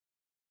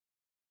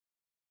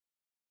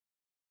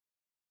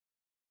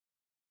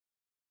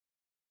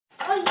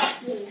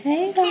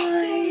Hey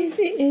guys,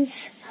 it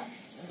is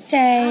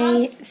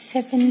day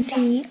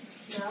 72.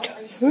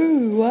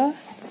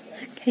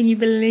 Can you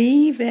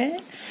believe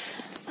it?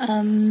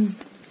 Okay.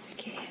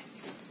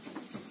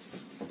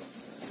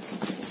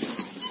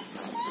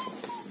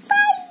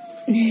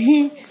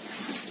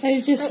 I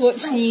was just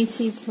watching you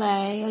two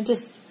play.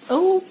 Watch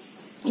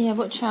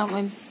out,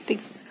 my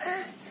big.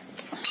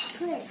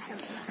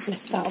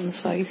 Left that on the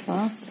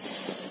sofa.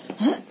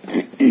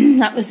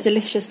 That was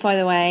delicious, by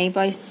the way,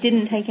 but I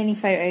didn't take any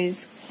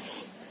photos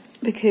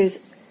because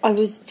I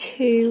was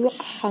too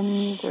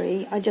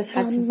hungry. I just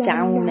had to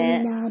down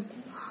it.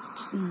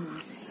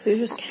 It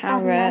was just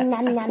carrot,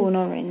 apple and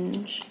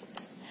orange.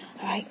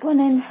 Alright, go on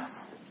then.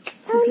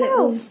 There's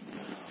little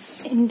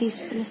Indy's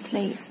still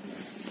asleep.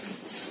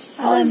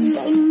 Go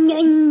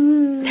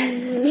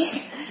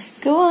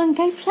on,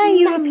 go play.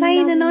 You were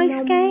playing a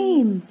nice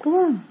game.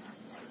 Go on.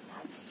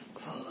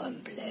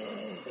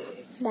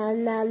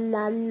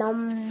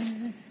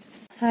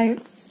 So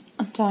I'm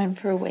dying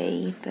for a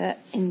wee, but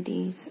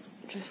Indy's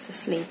just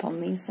asleep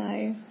on me, so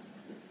I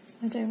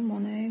don't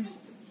want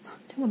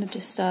to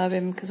disturb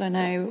him because I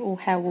know all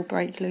hell will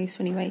break loose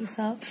when he wakes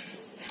up.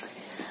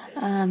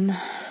 My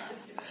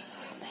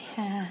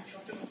hair.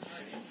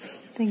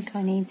 I think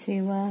I need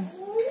to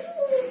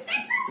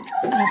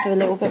have a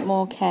little bit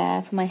more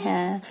care for my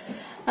hair.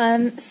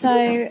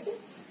 So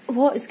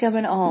what is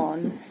going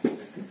on?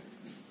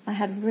 I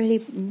had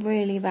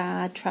really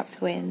bad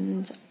trapped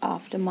wind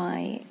after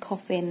my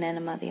coffee and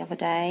enema the other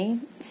day.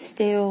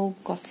 Still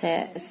got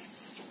it. It's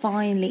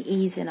finally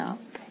easing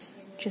up,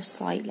 just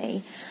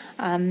slightly.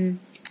 I've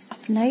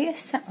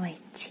noticed that my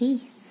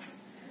teeth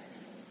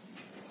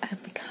are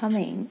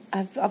becoming.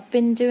 I've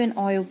been doing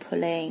oil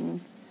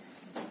pulling,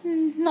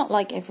 not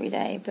like every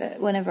day,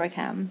 but whenever I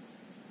can.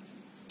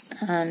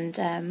 And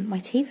my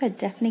teeth are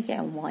definitely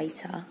getting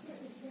whiter.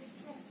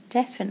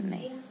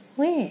 Definitely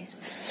weird.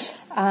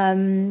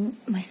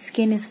 My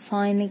skin is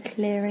finally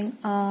clearing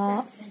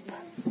up-ish.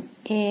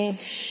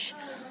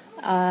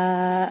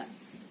 I've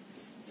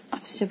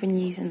still been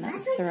using that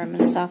serum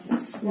and stuff.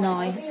 It's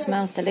nice. It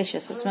smells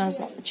delicious. It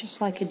smells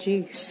just like a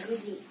juice.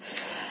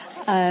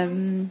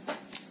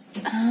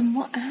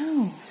 What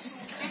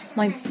else?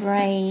 My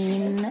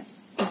brain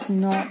is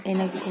not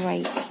in a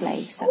great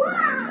place at the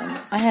moment.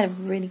 I had a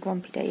really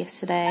grumpy day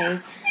yesterday.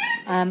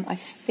 I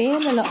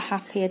feel a lot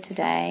happier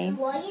today.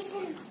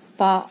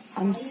 But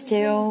I'm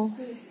still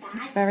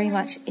very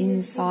much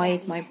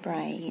inside my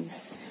brain.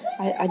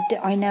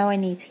 I know I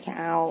need to get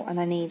out, and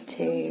I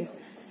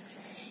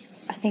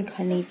think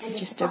I need to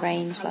just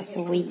arrange like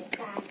a week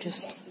of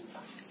just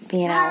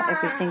being out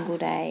every single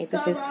day,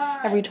 because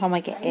every time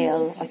I get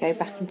ill, I go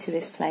back into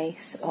this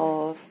place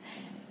of,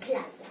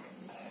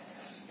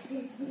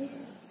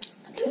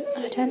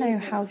 I don't know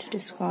how to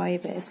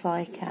describe it. It's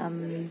like,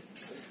 I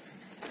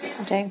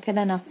don't feel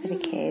enough for the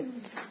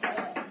kids.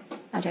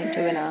 I don't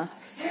do enough.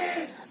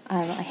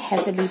 I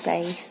heavily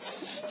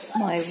base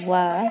my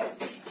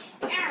worth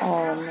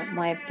on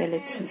my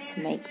ability to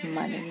make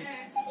money.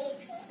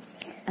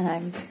 And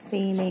I'm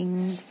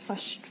feeling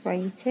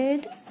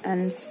frustrated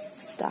and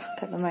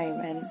stuck at the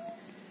moment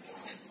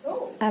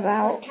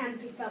about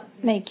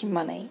making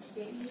money.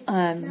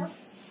 And,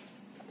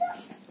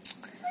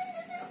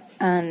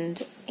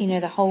 you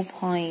know, the whole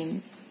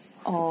point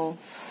of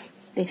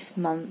this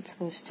month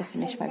was to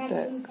finish my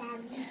book.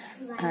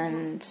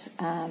 And,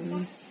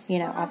 you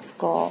know, I've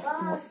got,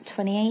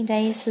 28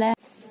 days left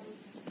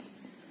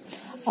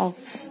of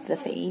the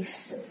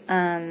feast,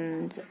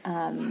 and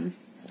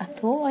I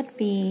thought I'd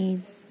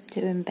be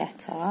doing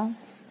better,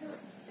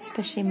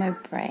 especially my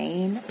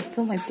brain. I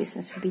thought my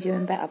business would be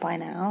doing better by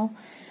now.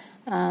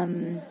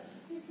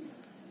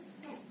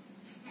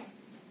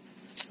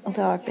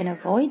 Although I've been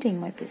avoiding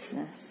my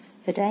business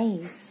for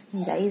days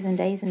and days and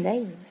days and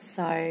days.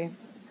 So,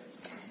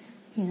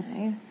 you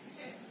know,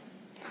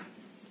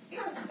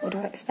 what do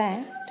I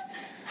expect?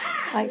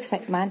 I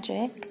expect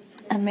magic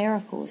and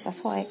miracles.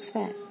 That's what I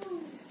expect.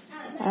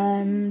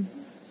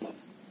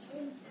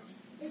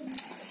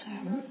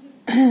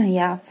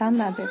 Yeah, I found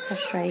that a bit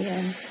frustrating.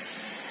 And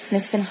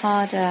it's been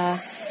harder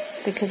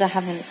because I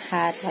haven't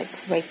had like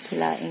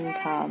regular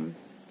income.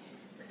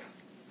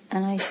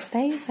 And I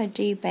suppose I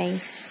do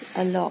base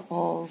a lot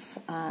of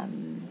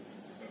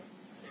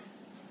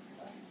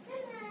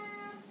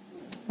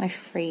my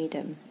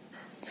freedom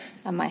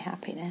and my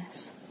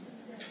happiness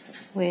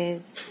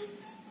with,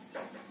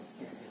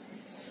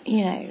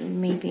 you know,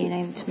 me being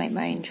able to make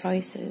my own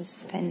choices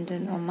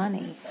dependent on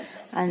money.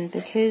 And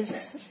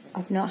because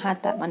I've not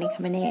had that money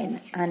coming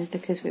in, and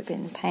because we've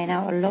been paying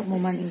out a lot more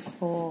money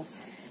for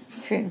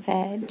fruit and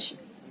veg,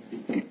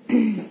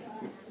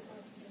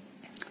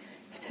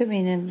 it's put me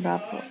in a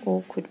rather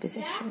awkward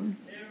position,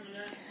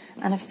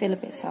 and I feel a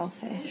bit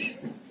selfish.